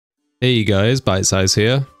Hey guys, Bitesize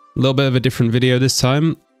here. A little bit of a different video this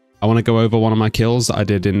time. I want to go over one of my kills that I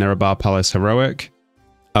did in nerub'ar Palace Heroic.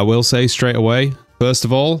 I will say straight away, first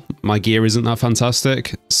of all, my gear isn't that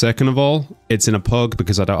fantastic. Second of all, it's in a pug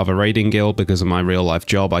because I don't have a raiding guild because of my real life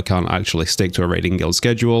job. I can't actually stick to a raiding guild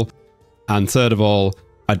schedule. And third of all,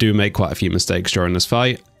 I do make quite a few mistakes during this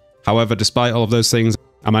fight. However, despite all of those things,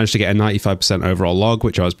 I managed to get a 95% overall log,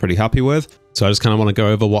 which I was pretty happy with. So I just kind of want to go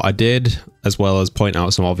over what I did, as well as point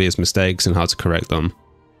out some obvious mistakes and how to correct them.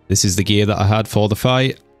 This is the gear that I had for the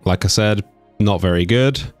fight. Like I said, not very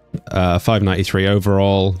good. 593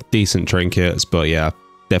 overall, decent trinkets, but yeah,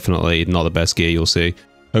 definitely not the best gear you'll see.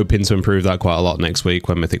 Hoping to improve that quite a lot next week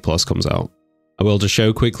when Mythic Plus comes out. I will just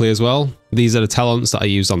show quickly as well. These are the talents that I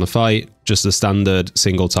used on the fight. Just the standard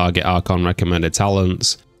single target Archon recommended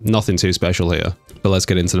talents. Nothing too special here, but let's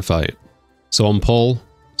get into the fight. So on pull,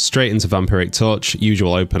 straight into Vampiric Touch,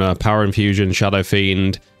 usual opener, Power Infusion, Shadow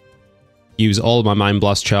Fiend. Use all of my Mind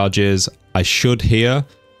Blast charges. I should here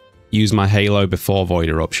use my Halo before Void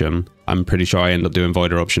Eruption. I'm pretty sure I end up doing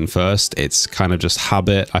Void Eruption first. It's kind of just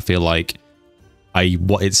habit. I feel like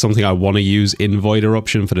it's something I want to use in Void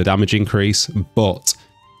Eruption for the damage increase, but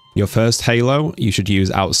your first Halo you should use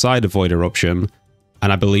outside of Void Eruption.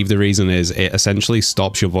 And I believe the reason is it essentially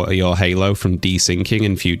stops your Halo from desyncing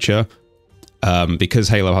in future. Because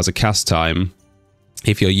Halo has a cast time,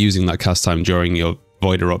 if you're using that cast time during your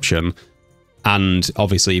Void Eruption, and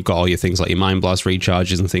obviously you've got all your things like your Mind Blast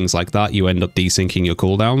recharges and things like that, you end up desyncing your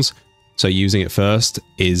cooldowns. So using it first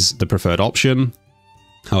is the preferred option.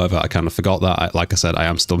 However, I kind of forgot that. Like I said, I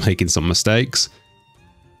am still making some mistakes.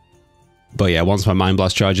 But yeah, once my Mind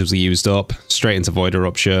Blast charges are used up, straight into Void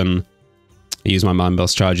Eruption. I use my Mind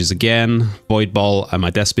Blast charges again, Void Bolt and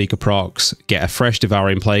my Death Speaker procs, get a fresh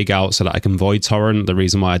Devouring Plague out so that I can Void Torrent. The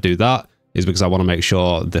reason why I do that is because I want to make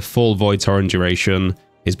sure the full Void Torrent duration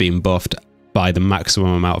is being buffed by the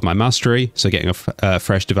maximum amount of my mastery. So getting a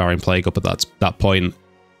fresh Devouring Plague up at that point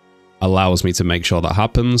allows me to make sure that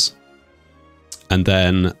happens. And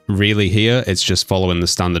then really here, it's just following the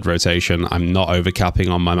standard rotation. I'm not overcapping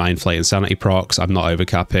on my Mind Flay and Sanity procs. I'm not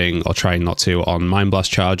overcapping or trying not to on Mind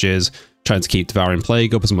Blast charges. Trying to keep Devouring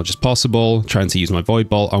Plague up as much as possible, trying to use my Void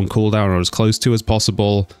Bolt on cooldown or as close to as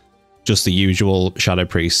possible. Just the usual Shadow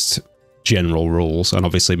Priest general rules, and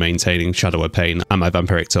obviously maintaining Shadow of Pain and my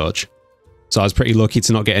Vampiric Touch. So I was pretty lucky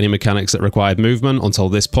to not get any mechanics that required movement until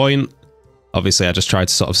this point. Obviously I just tried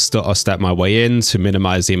to sort of step my way in to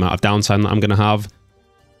minimize the amount of downtime that I'm going to have.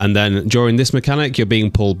 And then during this mechanic, you're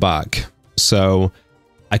being pulled back. So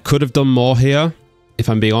I could have done more here, if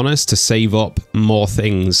I'm being honest, to save up more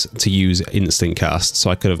things to use instant cast. So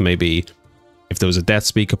I could have maybe, if there was a Death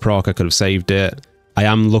Speaker proc, I could have saved it. I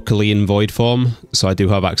am luckily in Void form, so I do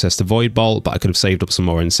have access to Void Bolt, but I could have saved up some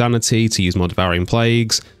more Insanity to use more Devouring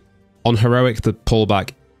Plagues. On Heroic, the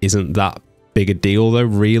pullback isn't that big a deal though,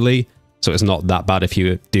 really. So it's not that bad if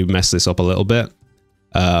you do mess this up a little bit.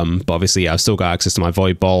 But obviously, yeah, I've still got access to my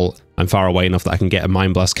Void Bolt. I'm far away enough that I can get a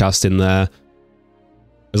Mind Blast cast in there.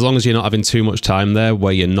 As long as you're not having too much time there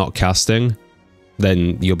where you're not casting,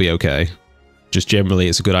 then you'll be okay. Just generally,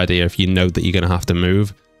 it's a good idea if you know that you're going to have to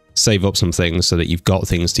move, save up some things so that you've got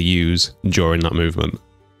things to use during that movement.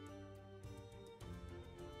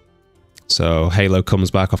 So Halo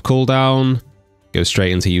comes back off cooldown, goes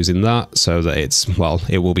straight into using that so that it's, well,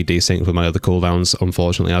 it will be desynced with my other cooldowns,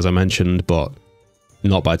 unfortunately, as I mentioned, but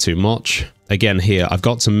not by too much. Again, here, I've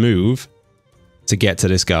got to move to get to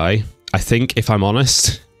this guy. I think, if I'm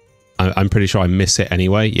honest, I'm pretty sure I miss it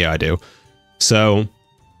anyway. Yeah, I do. So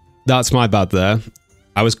that's my bad there.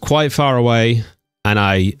 I was quite far away and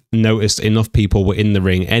I noticed enough people were in the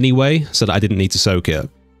ring anyway so that I didn't need to soak it.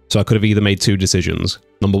 So I could have either made two decisions.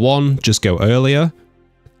 Number one, just go earlier,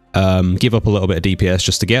 give up a little bit of DPS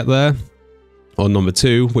just to get there. Or number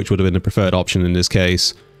two, which would have been the preferred option in this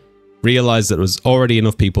case, realize that there was already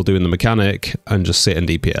enough people doing the mechanic and just sit in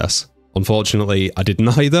DPS. Unfortunately, I did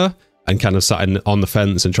neither and kind of sat on the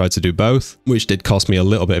fence and tried to do both, which did cost me a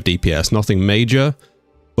little bit of DPS. Nothing major,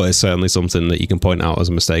 but it's certainly something that you can point out as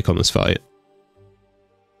a mistake on this fight.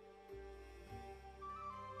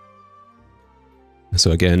 So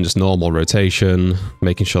again, just normal rotation,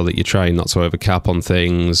 making sure that you're trying not to overcap on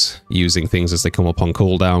things, using things as they come up on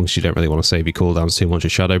cooldown, because you don't really want to save your cooldowns too much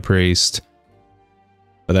with Shadow Priest.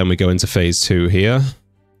 But then we go into phase 2 here.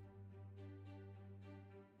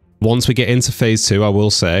 Once we get into phase 2, I will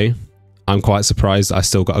say, I'm quite surprised I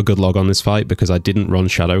still got a good log on this fight because I didn't run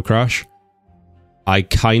Shadow Crash. I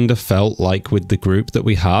kind of felt like with the group that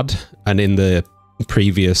we had, and in the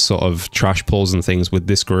previous sort of trash pulls and things with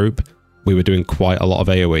this group, we were doing quite a lot of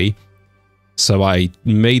AoE. So I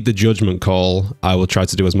made the judgment call. I will try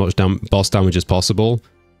to do as much boss damage as possible.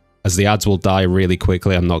 As the ads will die really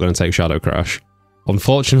quickly, I'm not going to take Shadow Crash.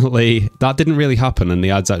 Unfortunately, that didn't really happen, and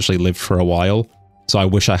the ads actually lived for a while. So I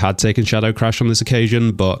wish I had taken Shadow Crash on this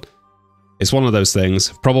occasion, but it's one of those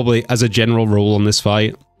things. Probably as a general rule on this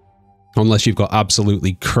fight, unless you've got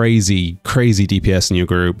absolutely crazy DPS in your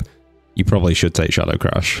group, you probably should take Shadow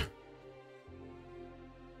Crash.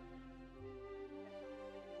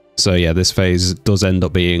 So yeah, this phase does end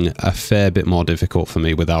up being a fair bit more difficult for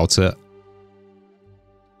me without it.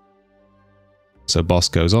 So boss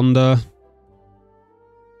goes under.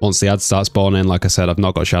 Once the ads start spawning, like I said, I've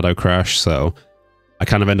not got Shadow Crash, so I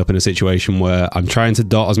kind of end up in a situation where I'm trying to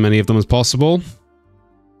dot as many of them as possible,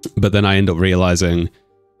 but then I end up realizing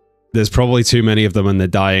there's probably too many of them and they're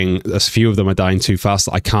dying. A few of them are dying too fast.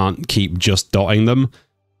 I can't keep just dotting them.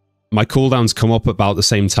 My cooldowns come up about the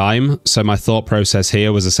same time, so my thought process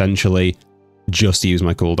here was essentially just use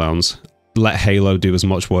my cooldowns. Let Halo do as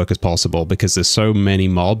much work as possible, because there's so many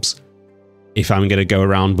mobs. If I'm going to go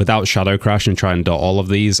around without Shadow Crash and try and dot all of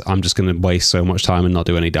these, I'm just going to waste so much time and not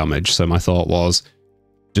do any damage. So my thought was,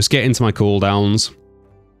 just get into my cooldowns.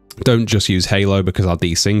 Don't just use Halo because I'll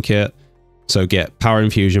desync it. So get Power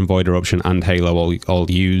Infusion, Void Eruption, and Halo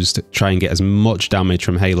all used. Try and get as much damage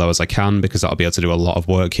from Halo as I can, because that'll be able to do a lot of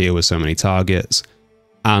work here with so many targets.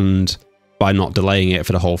 And by not delaying it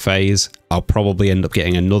for the whole phase, I'll probably end up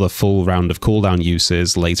getting another full round of cooldown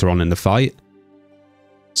uses later on in the fight.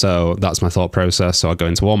 So that's my thought process. So I'll go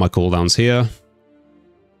into all my cooldowns here.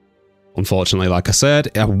 Unfortunately, like I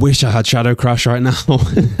said, I wish I had Shadow Crash right now.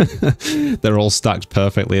 They're all stacked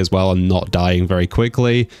perfectly as well and not dying very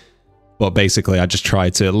quickly. But basically, I just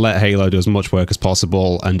try to let Halo do as much work as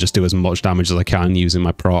possible and just do as much damage as I can using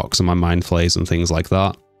my procs and my Mind Flays and things like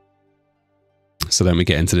that. So then we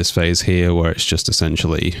get into this phase here where it's just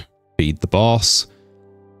essentially feed the boss.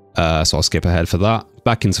 So I'll skip ahead for that.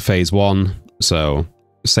 Back into phase 1. So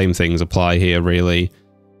same things apply here, really.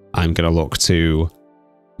 I'm going to look to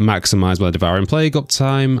maximize my Devouring Plague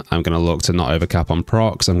uptime. I'm going to look to not overcap on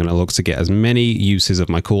procs. I'm going to look to get as many uses of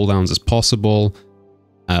my cooldowns as possible.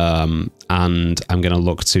 And I'm going to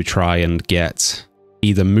look to try and get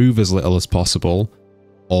either move as little as possible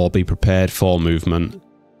or be prepared for movement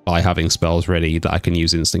by having spells ready that I can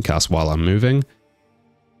use instant cast while I'm moving.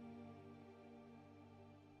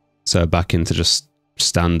 So back into just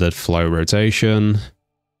standard flow rotation.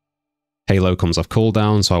 Halo comes off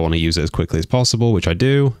cooldown, so I want to use it as quickly as possible, which I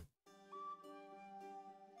do.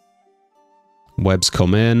 Webs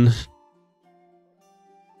come in.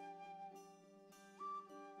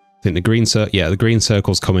 I think the green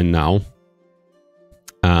circles come in now.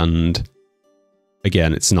 And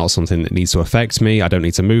again, it's not something that needs to affect me. I don't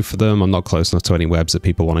need to move for them. I'm not close enough to any webs that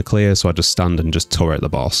people want to clear, so I just stand and just turret the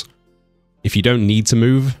boss. If you don't need to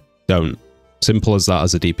move, don't. Simple as that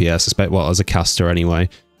as a DPS, well, as a caster anyway.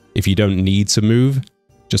 If you don't need to move,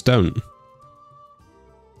 just don't.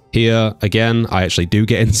 Here, again, I actually do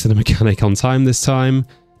get into the mechanic on time this time.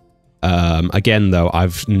 Again, though,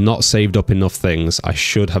 I've not saved up enough things. I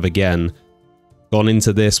should have, again, gone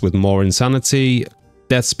into this with more Insanity,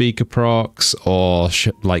 Death Speaker procs, or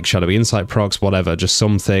like Shadowy Insight procs, whatever. Just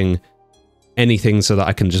something, anything so that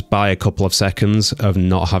I can just buy a couple of seconds of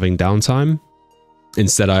not having downtime.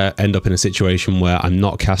 Instead, I end up in a situation where I'm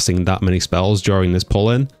not casting that many spells during this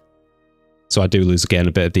pull-in. So I do lose, again,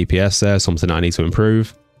 a bit of DPS there, something I need to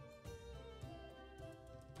improve.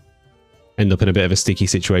 End up in a bit of a sticky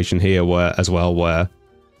situation here where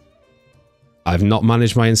I've not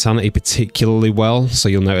managed my Insanity particularly well. So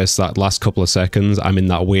you'll notice that last couple of seconds, I'm in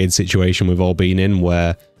that weird situation we've all been in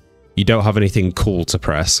where you don't have anything cool to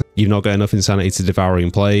press. You've not got enough Insanity to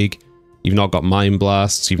Devouring Plague. You've not got Mind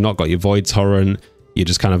Blasts. You've not got your Void Torrent. You're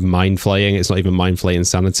just kind of Mind Flaying. It's not even Mind Flay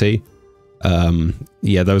Insanity.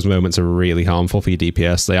 Yeah, those moments are really harmful for your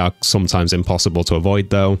DPS. They are sometimes impossible to avoid,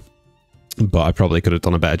 though. But I probably could have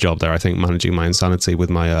done a better job there, I think, managing my Insanity with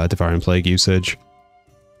my Devouring Plague usage.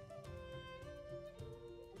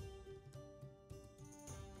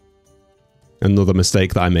 Another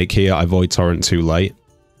mistake that I make here, I Void Torrent too late.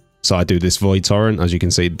 So I do this Void Torrent. As you can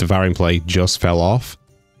see, Devouring Plague just fell off.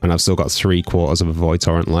 And I've still got 3/4 of a Void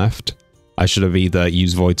Torrent left. I should have either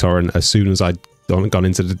used Void Torrent as soon as I'd gone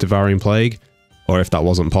into the Devouring Plague, or if that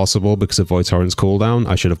wasn't possible because of Void Torrent's cooldown,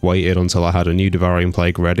 I should have waited until I had a new Devouring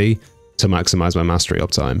Plague ready to maximize my mastery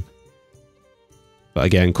uptime. But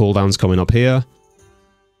again, cooldown's coming up here.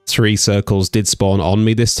 3 circles did spawn on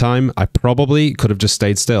me this time. I probably could have just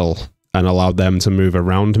stayed still and allowed them to move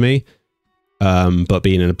around me. But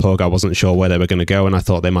being in a pug, I wasn't sure where they were going to go, and I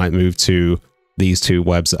thought they might move to these two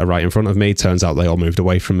webs that are right in front of me. Turns out they all moved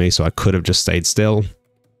away from me, so I could have just stayed still.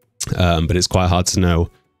 But it's quite hard to know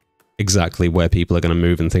exactly where people are going to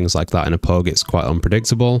move and things like that in a pug. It's quite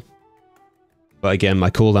unpredictable. But again, my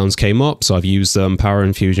cooldowns came up, so I've used them. Power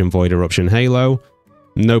Infusion, Void Eruption, Halo.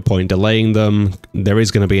 No point delaying them. There is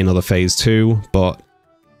going to be another phase 2, but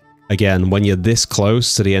again, when you're this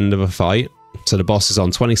close to the end of a fight, so the boss is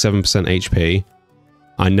on 27% HP,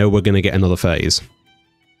 I know we're going to get another phase.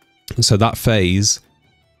 So that phase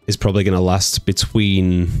is probably going to last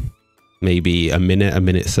between maybe a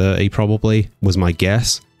minute 30 probably, was my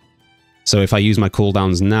guess. So if I use my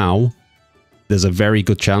cooldowns now, there's a very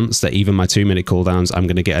good chance that even my 2-minute cooldowns I'm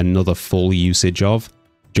going to get another full usage of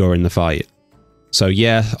during the fight. So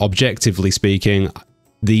yeah, objectively speaking,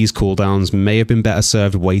 these cooldowns may have been better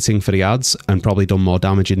served waiting for the ads and probably done more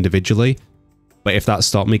damage individually. But if that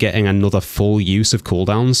stopped me getting another full use of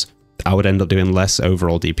cooldowns, I would end up doing less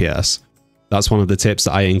overall DPS. That's one of the tips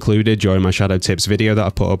that I included during my Shadow Tips video that I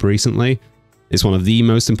put up recently. It's one of the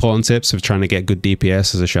most important tips of trying to get good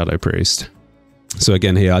DPS as a Shadow Priest. So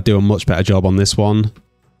again here, I do a much better job on this one.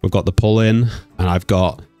 We've got the pull in,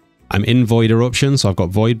 and I'm in Void Eruption, so I've got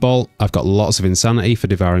Void Bolt. I've got lots of Insanity for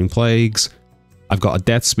Devouring Plagues. I've got a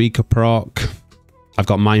Death Speaker proc. I've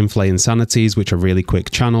got Mind Flay Insanities, which are really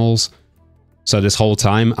quick channels. So this whole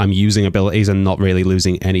time, I'm using abilities and not really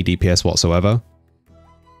losing any DPS whatsoever.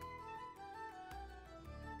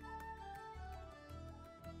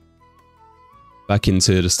 Back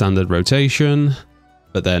into the standard rotation.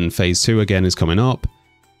 But then phase 2 again is coming up.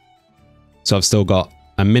 So I've still got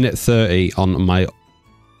a minute 30 on my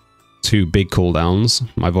 2 big cooldowns,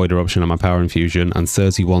 my Void Eruption and my Power Infusion, and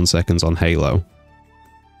 31 seconds on Halo.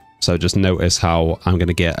 So just notice how I'm going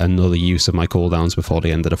to get another use of my cooldowns before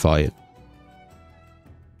the end of the fight.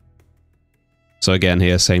 So again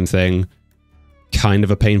here, same thing. Kind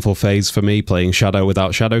of a painful phase for me playing Shadow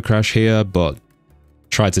without Shadow Crash here, but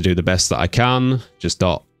try to do the best that I can. Just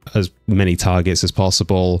dot as many targets as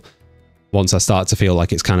possible. Once I start to feel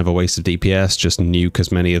like it's kind of a waste of DPS, just nuke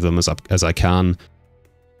as many of them as I can.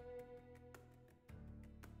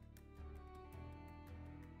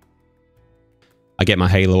 I get my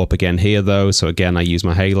Halo up again here though, so again I use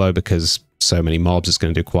my Halo because so many mobs, it's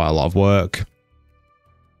going to do quite a lot of work.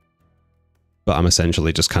 But I'm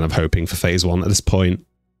essentially just kind of hoping for phase 1 at this point.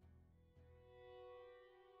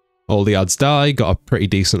 All the ads die, got a pretty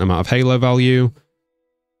decent amount of Halo value.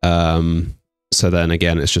 So then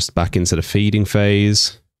again, it's just back into the feeding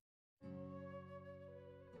phase.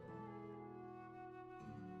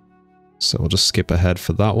 So we'll just skip ahead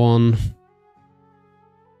for that one.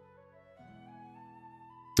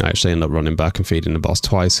 I actually end up running back and feeding the boss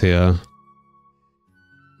twice here.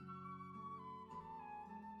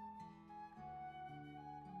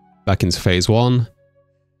 Back into phase 1.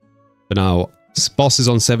 But now, this boss is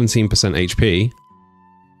on 17% HP.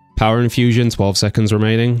 Power Infusion, 12 seconds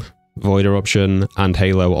remaining. Void Eruption and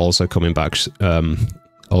Halo also coming back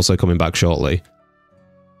shortly.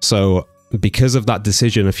 So because of that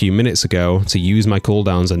decision a few minutes ago to use my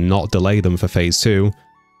cooldowns and not delay them for phase 2,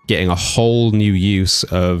 getting a whole new use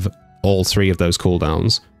of all 3 of those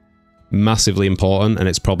cooldowns, massively important, and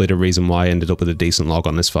it's probably the reason why I ended up with a decent log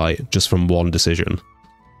on this fight, just from one decision.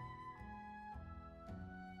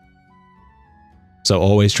 So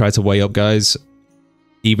always try to weigh up, guys.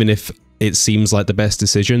 Even if it seems like the best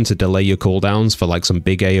decision to delay your cooldowns for like some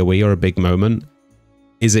big AoE or a big moment,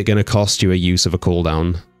 is it going to cost you a use of a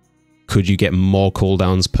cooldown? Could you get more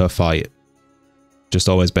cooldowns per fight? Just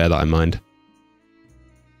always bear that in mind.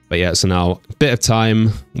 But yeah, so now a bit of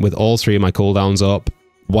time with all 3 of my cooldowns up,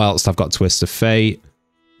 whilst I've got Twist of Fate.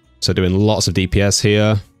 So doing lots of DPS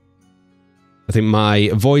here. I think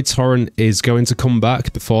my Void Torrent is going to come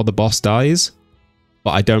back before the boss dies,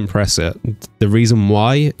 but I don't press it. The reason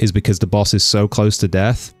why is because the boss is so close to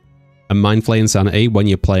death, and Mind Flay Insanity, when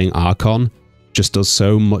you're playing Archon, just does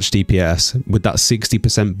so much DPS. With that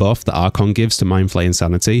 60% buff that Archon gives to Mind Flay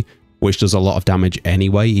Insanity, which does a lot of damage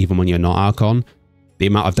anyway, even when you're not Archon, the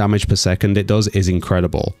amount of damage per second it does is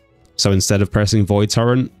incredible. So instead of pressing Void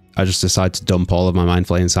Torrent, I just decide to dump all of my Mind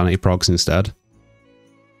Flay Insanity procs instead.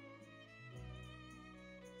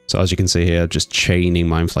 So as you can see here, just chaining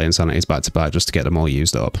Mind Flay Insanities back to back just to get them all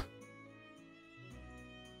used up.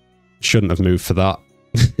 Shouldn't have moved for that.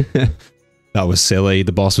 That was silly.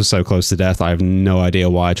 The boss was so close to death. I have no idea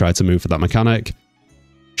why I tried to move for that mechanic.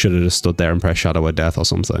 Should have just stood there and pressed Shadow of Death or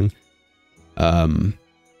something.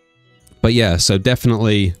 But yeah, so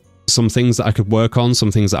definitely some things that I could work on,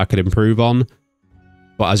 some things that I could improve on.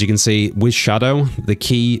 But as you can see, with Shadow, the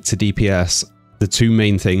key to DPS, the 2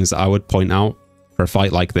 main things that I would point out for a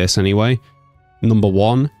fight like this anyway. Number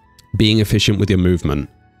 1, being efficient with your movement.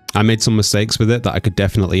 I made some mistakes with it that I could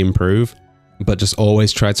definitely improve, but just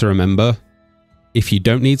always try to remember, if you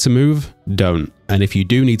don't need to move, don't. And if you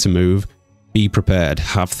do need to move, be prepared.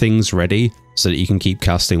 Have things ready so that you can keep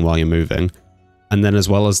casting while you're moving. And then as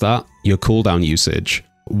well as that, your cooldown usage.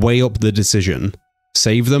 Weigh up the decision.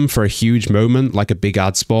 Save them for a huge moment like a big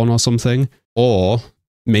ad spawn or something, or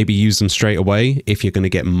maybe use them straight away if you're going to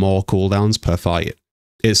get more cooldowns per fight.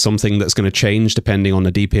 It's something that's going to change depending on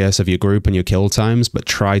the DPS of your group and your kill times, but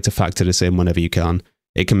try to factor this in whenever you can.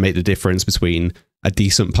 It can make the difference between a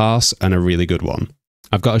decent pass and a really good one.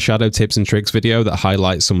 I've got a shadow tips and tricks video that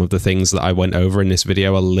highlights some of the things that I went over in this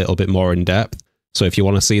video a little bit more in depth. So if you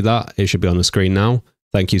want to see that, it should be on the screen now.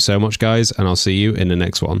 Thank you so much, guys, and I'll see you in the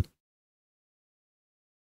next one.